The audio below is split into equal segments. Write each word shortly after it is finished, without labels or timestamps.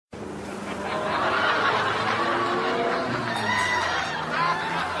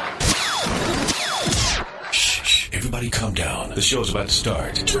down. The show's about to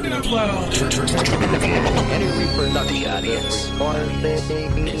start. Turn it up loud. Turn it up loud. Any reproduction audience.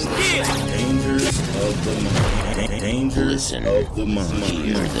 Dangers of the mind. Dangers of the mind.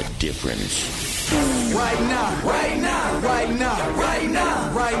 Hear the difference. Right now, right now, right now, right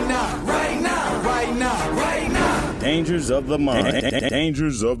now, right now, right now, right now, right now. Dangers of the mind.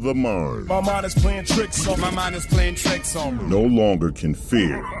 Dangers of the mind. My mind is playing tricks on me. My mind is playing tricks on me. No longer can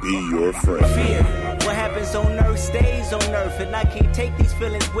fear be your friend. Fear, what happens on earth stays on earth, and I can't take these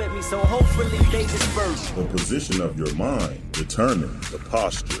feelings with me, so hopefully they disperse. The position of your mind determines the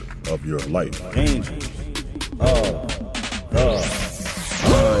posture of your life. Dangers of the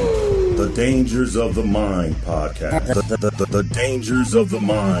mind. The Dangers of the Mind podcast. The Dangers of the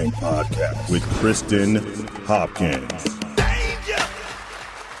Mind podcast with Kristen Hopkins.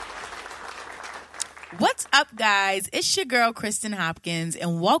 What's up, guys? It's your girl, Kristen Hopkins,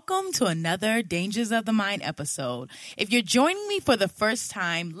 and welcome to another Dangers of the Mind episode. If you're joining me for the first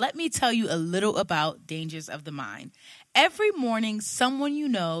time, let me tell you a little about Dangers of the Mind. Every morning, someone you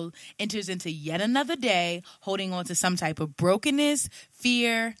know enters into yet another day holding on to some type of brokenness,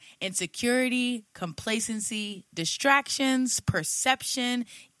 fear, insecurity, complacency, distractions, perception,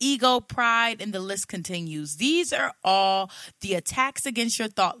 ego, pride, and the list continues. These are all the attacks against your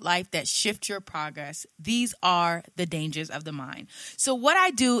thought life that shift your progress. These are the dangers of the mind. So what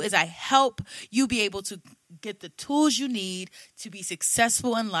I do is I help you be able to get the tools you need to be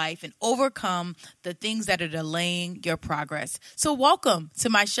successful in life and overcome the things that are delaying your progress. So welcome to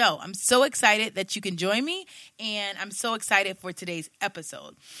my show. I'm so excited that you can join me, and I'm so excited for today's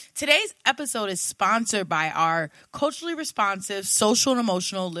episode. Today's episode is sponsored by our culturally responsive social and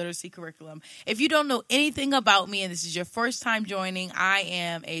emotional literacy curriculum. If you don't know anything about me and this is your first time joining, I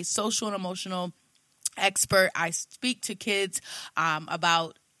am a social and emotional expert. I speak to kids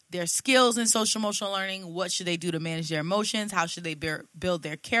about their skills in social emotional learning. What should they do to manage their emotions? How should they build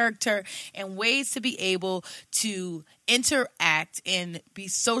their character? And ways to be able to interact and be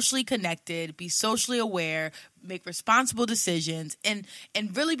socially connected, be socially aware, make responsible decisions, and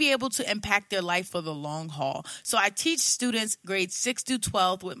really be able to impact their life for the long haul. So I teach students grades 6 through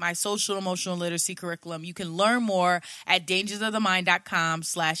 12 with my social emotional literacy curriculum. You can learn more at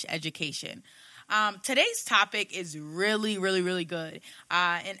dangersofthemind.com/education. Today's topic is really, really, really good.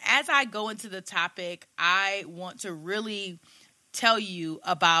 And as I go into the topic, I want to really tell you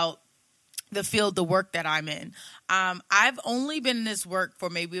about the field, the work that I'm in. I've only been in this work for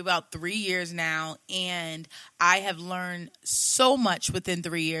maybe about 3 years now, and I have learned so much within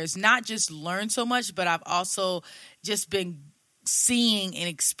 3 years. Not just learned so much, but I've also just been seeing and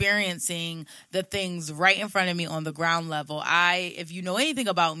experiencing the things right in front of me on the ground level. If you know anything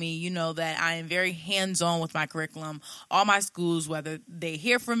about me, you know that I am very hands-on with my curriculum. All my schools, whether they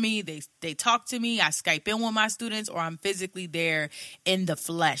hear from me, they talk to me, I Skype in with my students, or I'm physically there in the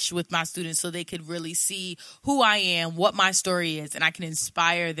flesh with my students so they could really see who I am, what my story is, and I can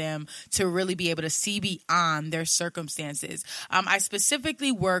inspire them to really be able to see beyond their circumstances. I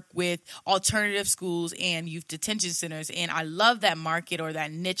specifically work with alternative schools and youth detention centers, and I love that market or that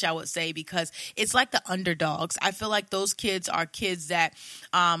niche, I would say, because it's like the underdogs. I feel like those kids are kids that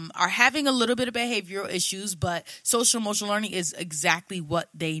are having a little bit of behavioral issues, but social emotional learning is exactly what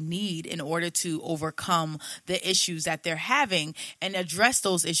they need in order to overcome the issues that they're having and address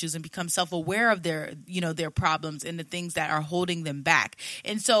those issues and become self-aware of their problems and the things that are holding them back.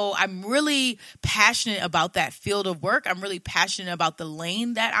 And so I'm really passionate about that field of work. I'm really passionate about the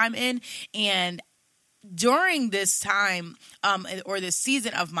lane that I'm in, and during this time or this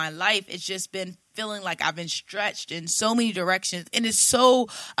season of my life, it's just been feeling like I've been stretched in so many directions, and it's so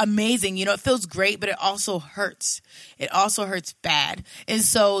amazing. You know, it feels great, but it also hurts. It also hurts bad. And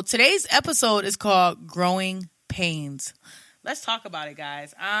so today's episode is called Growing Pains. Let's talk about it,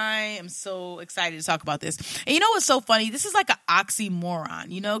 guys. I am so excited to talk about this. And you know what's so funny? This is like an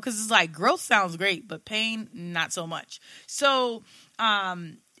oxymoron, you know, because it's like growth sounds great, but pain, not so much. So,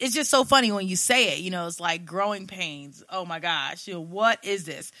 it's just so funny when you say it, you know, it's like growing pains. Oh my gosh, you know, what is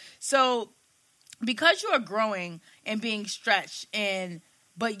this? So because you are growing and being stretched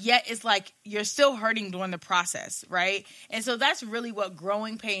but yet it's like you're still hurting during the process, right? And so that's really what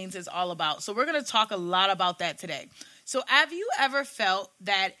growing pains is all about. So we're going to talk a lot about that today. So have you ever felt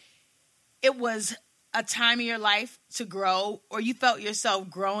that it was a time in your life to grow, or you felt yourself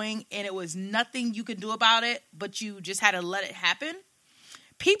growing and it was nothing you could do about it, but you just had to let it happen?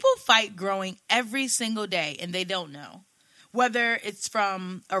 People fight growing every single day, and they don't know. Whether it's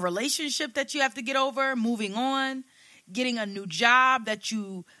from a relationship that you have to get over, moving on, getting a new job that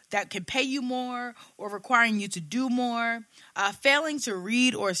can pay you more or requiring you to do more, failing to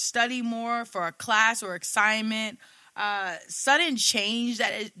read or study more for a class or assignment, sudden change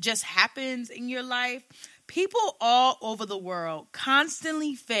that it just happens in your life, people all over the world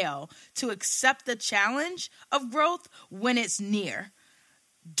constantly fail to accept the challenge of growth when it's near.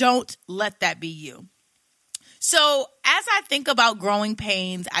 Don't let that be you. So as I think about growing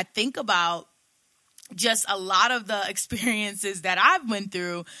pains, I think about just a lot of the experiences that I've went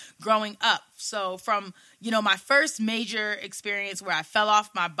through growing up. So from, my first major experience where I fell off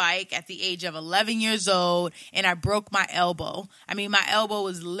my bike at the age of 11 years old and I broke my elbow. I mean, my elbow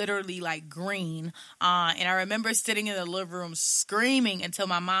was literally like green. And I remember sitting in the living room screaming until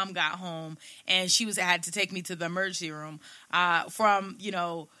my mom got home and she had to take me to the emergency room. From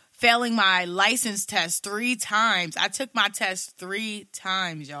failing my license test 3 times. I took my test 3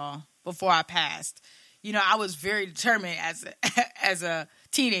 times, y'all, before I passed. I was very determined as a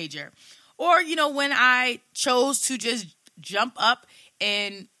teenager. Or, when I chose to just jump up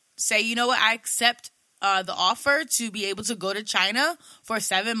and say, you know what, I accept the offer to be able to go to China for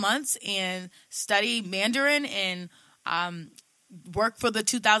 7 months and study Mandarin and work for the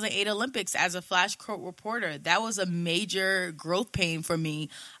 2008 Olympics as a flash court reporter. That was a major growth pain for me.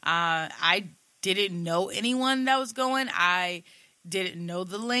 I didn't know anyone that was going. I didn't know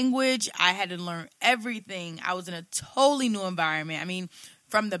the language. I had to learn everything. I was in a totally new environment. I mean,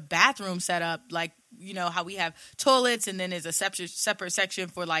 from the bathroom setup, like, how we have toilets and then there's a separate section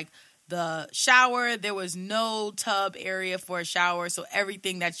for like the shower. There was no tub area for a shower. So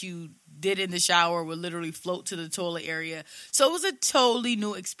everything that you did in the shower would literally float to the toilet area. So it was a totally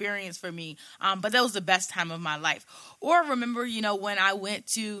new experience for me. But that was the best time of my life. Or remember, when I went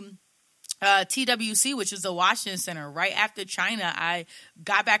to TWC, which is the Washington Center. Right after China, I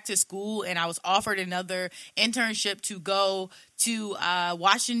got back to school and I was offered another internship to go to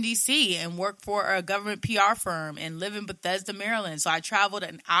Washington, D.C. and work for a government PR firm and live in Bethesda, Maryland. So I traveled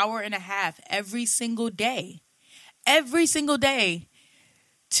an hour and a half every single day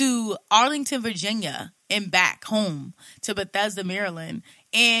to Arlington, Virginia and back home to Bethesda, Maryland.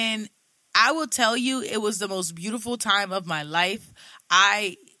 And I will tell you, it was the most beautiful time of my life.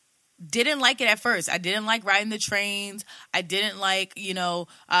 I didn't like it at first. I didn't like riding the trains. I didn't like,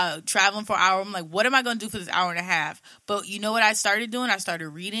 traveling for an hour. I'm like, what am I going to do for this hour and a half? But you know what I started doing? I started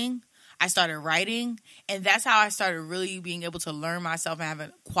reading. I started writing. And that's how I started really being able to learn myself and have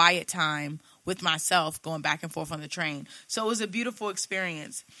a quiet time with myself going back and forth on the train. So it was a beautiful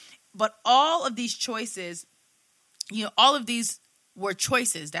experience. But all of these choices, all of these were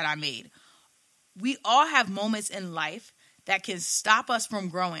choices that I made. We all have moments in life that can stop us from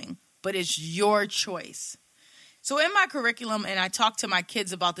growing, but it's your choice. So in my curriculum, and I talk to my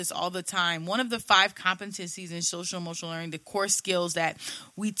kids about this all the time, one of the 5 competencies in social emotional learning, the core skills that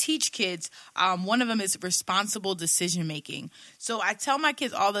we teach kids, one of them is responsible decision making. So I tell my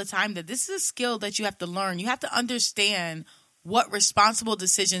kids all the time that this is a skill that you have to learn. You have to understand what responsible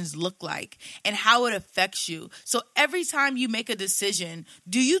decisions look like and how it affects you. So every time you make a decision,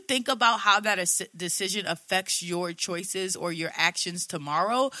 do you think about how that decision affects your choices or your actions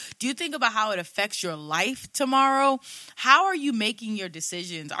tomorrow? Do you think about how it affects your life tomorrow? How are you making your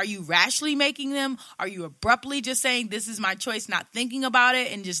decisions? Are you rationally making them? Are you abruptly just saying, this is my choice, not thinking about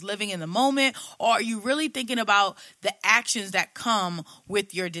it and just living in the moment? Or are you really thinking about the actions that come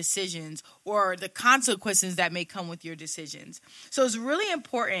with your decisions or the consequences that may come with your decisions? So it's really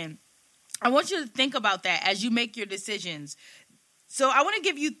important. I want you to think about that as you make your decisions. So I want to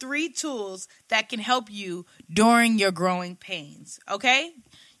give you 3 tools that can help you during your growing pains. Okay?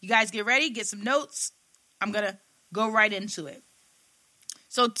 You guys get ready, get some notes. I'm going to go right into it.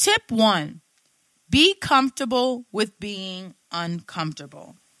 So tip 1, be comfortable with being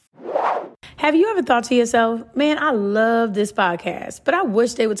uncomfortable. Have you ever thought to yourself, man, I love this podcast, but I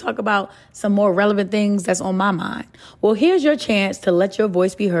wish they would talk about some more relevant things that's on my mind? Well, here's your chance to let your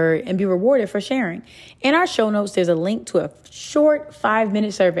voice be heard and be rewarded for sharing. In our show notes, there's a link to a short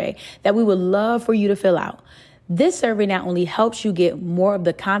 5-minute survey that we would love for you to fill out. This survey not only helps you get more of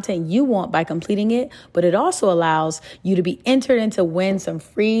the content you want by completing it, but it also allows you to be entered in to win some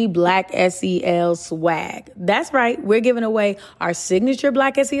free Black SEL swag. That's right. We're giving away our signature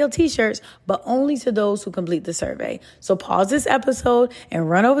Black SEL t-shirts, but only to those who complete the survey. So pause this episode and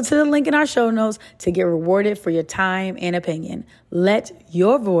run over to the link in our show notes to get rewarded for your time and opinion. Let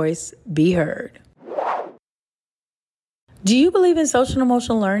your voice be heard. Do you believe in social and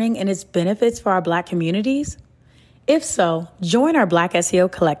emotional learning and its benefits for our Black communities? If so, join our Black SEL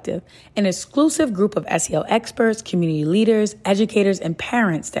Collective, an exclusive group of SEL experts, community leaders, educators, and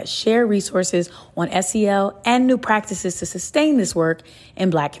parents that share resources on SEL and new practices to sustain this work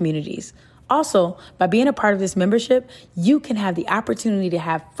in Black communities. Also, by being a part of this membership, you can have the opportunity to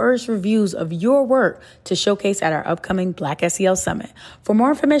have first reviews of your work to showcase at our upcoming Black SEL Summit. For more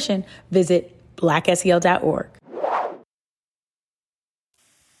information, visit blacksel.org.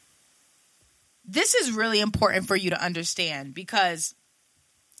 This is really important for you to understand because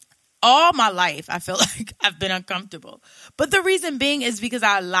all my life, I feel like I've been uncomfortable. But the reason being is because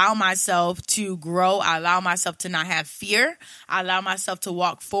I allow myself to grow. I allow myself to not have fear. I allow myself to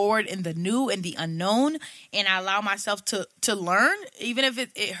walk forward in the new and the unknown. And I allow myself to learn, even if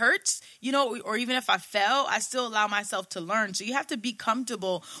it hurts, or even if I fail, I still allow myself to learn. So you have to be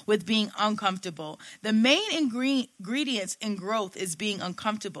comfortable with being uncomfortable. The main ingredients in growth is being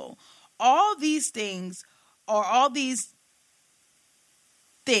uncomfortable. All these things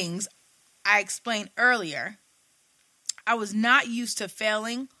I explained earlier, I was not used to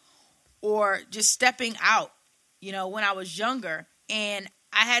failing or just stepping out, when I was younger, and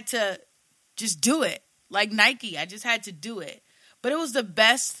I had to just do it like Nike. I just had to do it. But it was the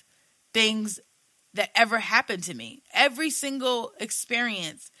best things that ever happened to me. Every single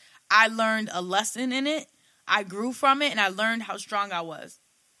experience, I learned a lesson in it. I grew from it, and I learned how strong I was.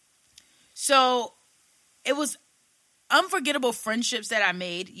 So it was unforgettable friendships that I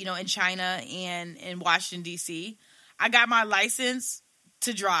made, in China and in Washington, D.C. I got my license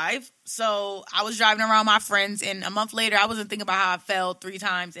to drive. So I was driving around my friends, and a month later, I wasn't thinking about how I failed 3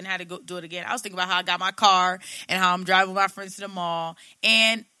 times and had to go do it again. I was thinking about how I got my car and how I'm driving with my friends to the mall.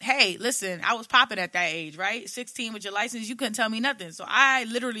 And hey, listen, I was popping at that age, right? 16 with your license, you couldn't tell me nothing. So I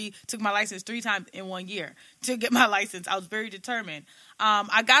literally took my license 3 times in 1 year to get my license. I was very determined.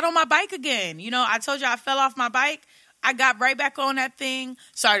 I got on my bike again. I told you I fell off my bike. I got right back on that thing,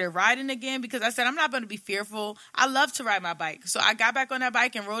 started riding again because I said, I'm not going to be fearful. I love to ride my bike. So I got back on that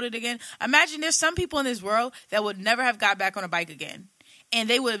bike and rode it again. Imagine there's some people in this world that would never have got back on a bike again. And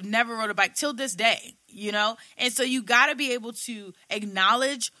they would have never rode a bike till this day, And so you got to be able to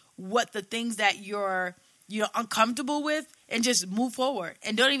acknowledge what the things that you're, uncomfortable with and just move forward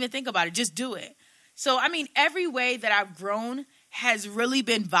and don't even think about it. Just do it. So, every way that I've grown has really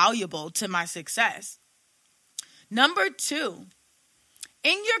been valuable to my success. Number 2,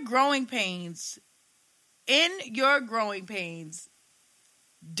 in your growing pains,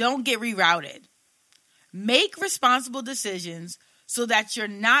 don't get rerouted. Make responsible decisions so that you're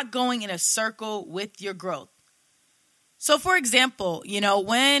not going in a circle with your growth. So, for example,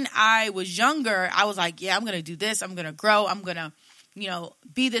 when I was younger, I was like, yeah, I'm going to do this. I'm going to grow. I'm going to,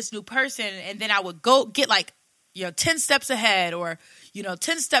 be this new person. And then I would go get 10 steps ahead or,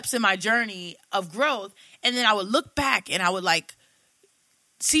 10 steps in my journey of growth. And then I would look back and I would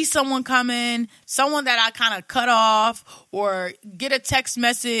see someone coming, someone that I kind of cut off or get a text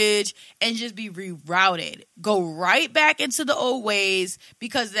message and just be rerouted. Go right back into the old ways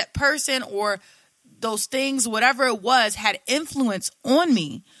because that person or those things, whatever it was, had influence on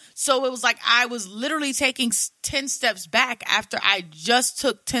me. So it was like I was literally taking 10 steps back after I just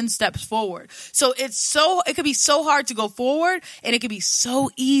took 10 steps forward. So it could be so hard to go forward and it could be so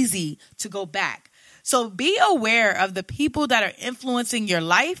easy to go back. So be aware of the people that are influencing your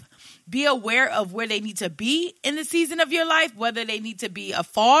life. Be aware of where they need to be in the season of your life, whether they need to be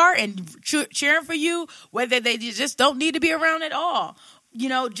afar and cheering for you, whether they just don't need to be around at all.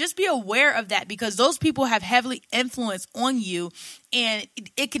 Just be aware of that because those people have heavily influence on you and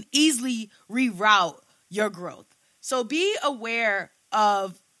it can easily reroute your growth. So be aware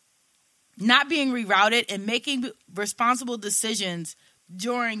of not being rerouted and making responsible decisions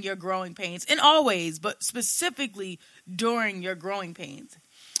during your growing pains and always, but specifically during your growing pains.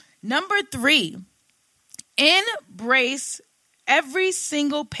 Number 3, embrace every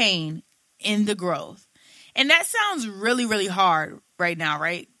single pain in the growth. And that sounds really, really hard right now,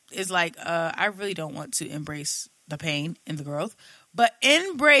 right? It's like, I really don't want to embrace the pain in the growth, but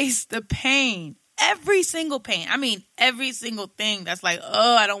embrace the pain, every single pain. Every single thing that's like,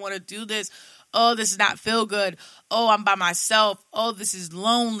 oh, I don't want to do this. Oh, this does not feel good. Oh, I'm by myself. Oh, this is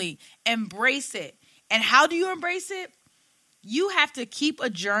lonely. Embrace it. And how do you embrace it? You have to keep a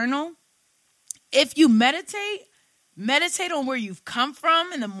journal. If you meditate on where you've come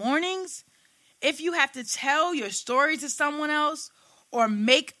from in the mornings. If you have to tell your story to someone else or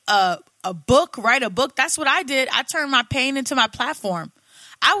make a book, write a book, that's what I did. I turned my pain into my platform.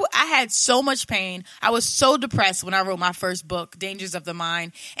 I had so much pain. I was so depressed when I wrote my first book, Dangers of the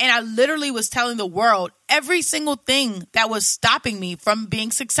Mind. And I literally was telling the world every single thing that was stopping me from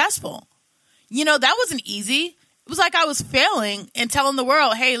being successful. That wasn't easy. It was like I was failing and telling the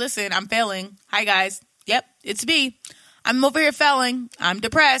world, hey, listen, I'm failing. Hi, guys. Yep, it's me. I'm over here failing. I'm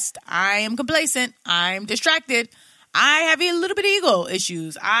depressed. I am complacent. I'm distracted. I have a little bit of ego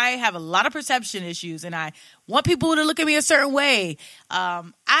issues. I have a lot of perception issues, and I want people to look at me a certain way. I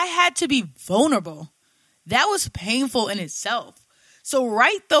had to be vulnerable. That was painful in itself. So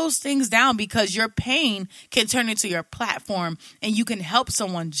write those things down, because your pain can turn into your platform and you can help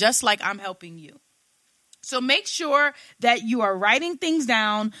someone just like I'm helping you. So make sure that you are writing things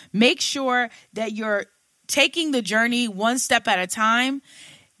down. Make sure that you're taking the journey one step at a time.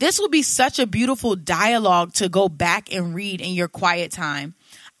 This will be such a beautiful dialogue to go back and read in your quiet time.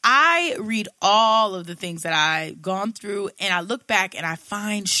 I read all of the things that I've gone through, and I look back and I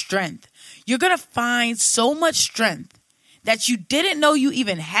find strength. You're going to find so much strength that you didn't know you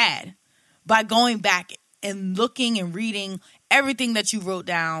even had by going back and looking and reading everything that you wrote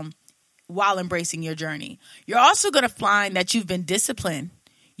down while embracing your journey. You're also going to find that you've been disciplined,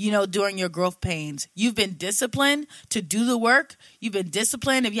 during your growth pains. You've been disciplined to do the work. You've been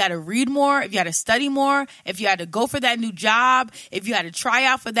disciplined if you had to read more, if you had to study more, if you had to go for that new job, if you had to try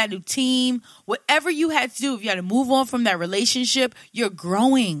out for that new team, whatever you had to do, if you had to move on from that relationship, you're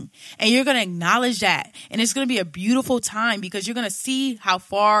growing, and you're going to acknowledge that. And it's going to be a beautiful time, because you're going to see how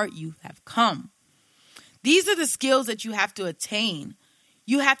far you have come. These are the skills that you have to attain.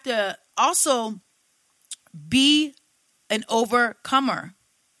 You have to also be an overcomer.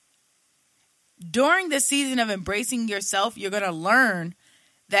 During the season of embracing yourself, you're going to learn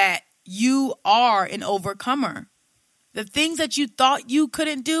that you are an overcomer. The things that you thought you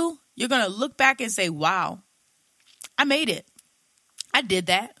couldn't do, you're going to look back and say, wow, I made it. I did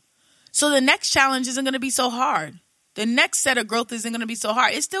that. So the next challenge isn't going to be so hard. The next set of growth isn't going to be so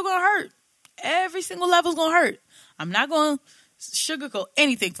hard. It's still going to hurt. Every single level is going to hurt. I'm not going to sugarcoat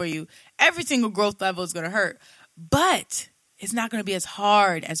anything for you. Every single growth level is going to hurt. But it's not going to be as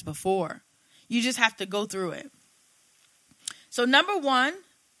hard as before. You just have to go through it. So number 1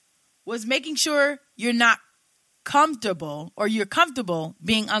 was making sure you're not comfortable, or you're comfortable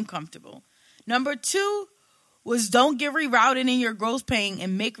being uncomfortable. Number 2 was don't get rerouted in your growth pain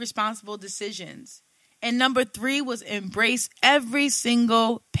and make responsible decisions. And number 3 was embrace every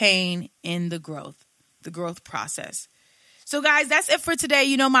single pain in the growth process. So guys, that's it for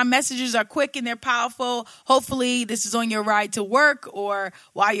today. My messages are quick and they're powerful. Hopefully this is on your ride to work or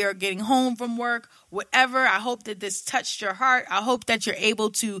while you're getting home from work, whatever. I hope that this touched your heart. I hope that you're able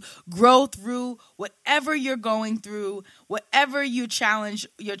to grow through whatever you're going through, whatever your challenge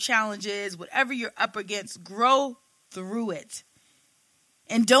is, whatever you're up against, grow through it.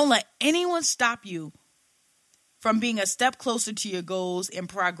 And don't let anyone stop you from being a step closer to your goals and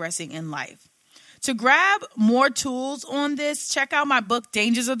progressing in life. To grab more tools on this, check out my book,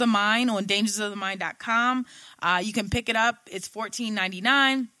 Dangers of the Mind, on dangersofthemind.com. You can pick it up. It's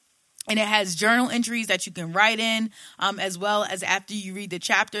 $14.99. And it has journal entries that you can write in, as well as after you read the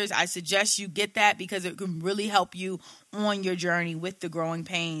chapters. I suggest you get that, because it can really help you on your journey with the growing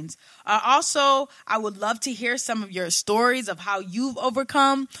pains. Also, I would love to hear some of your stories of how you've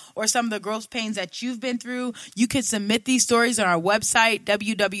overcome or some of the growth pains that you've been through. You can submit these stories on our website,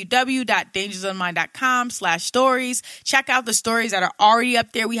 www.dangersofthemind.com/stories. Check out the stories that are already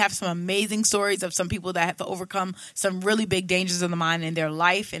up there. We have some amazing stories of some people that have overcome some really big dangers of the mind in their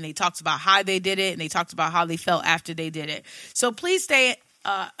life, and they talked about how they did it, and they talked about how they felt after they did it. So please stay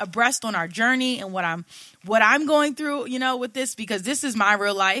abreast on our journey and what I'm going through, with this, because this is my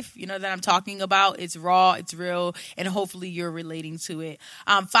real life, that I'm talking about. It's raw, it's real, and hopefully you're relating to it.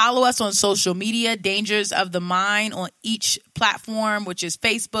 Follow us on social media, Dangers of the Mind, on each platform, which is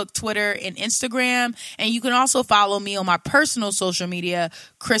Facebook, Twitter, and Instagram. And you can also follow me on my personal social media,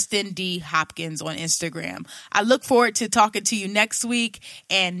 Kristen D. Hopkins on Instagram. I look forward to talking to you next week,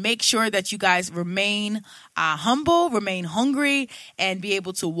 and make sure that you guys remain humble, remain hungry, and be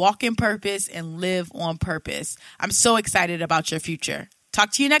able to walk in purpose and live on purpose. I'm so excited about your future.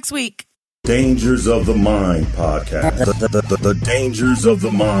 Talk to you next week. Dangers of the Mind podcast. The Dangers of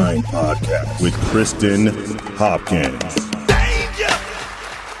the Mind podcast with Kristen Hopkins.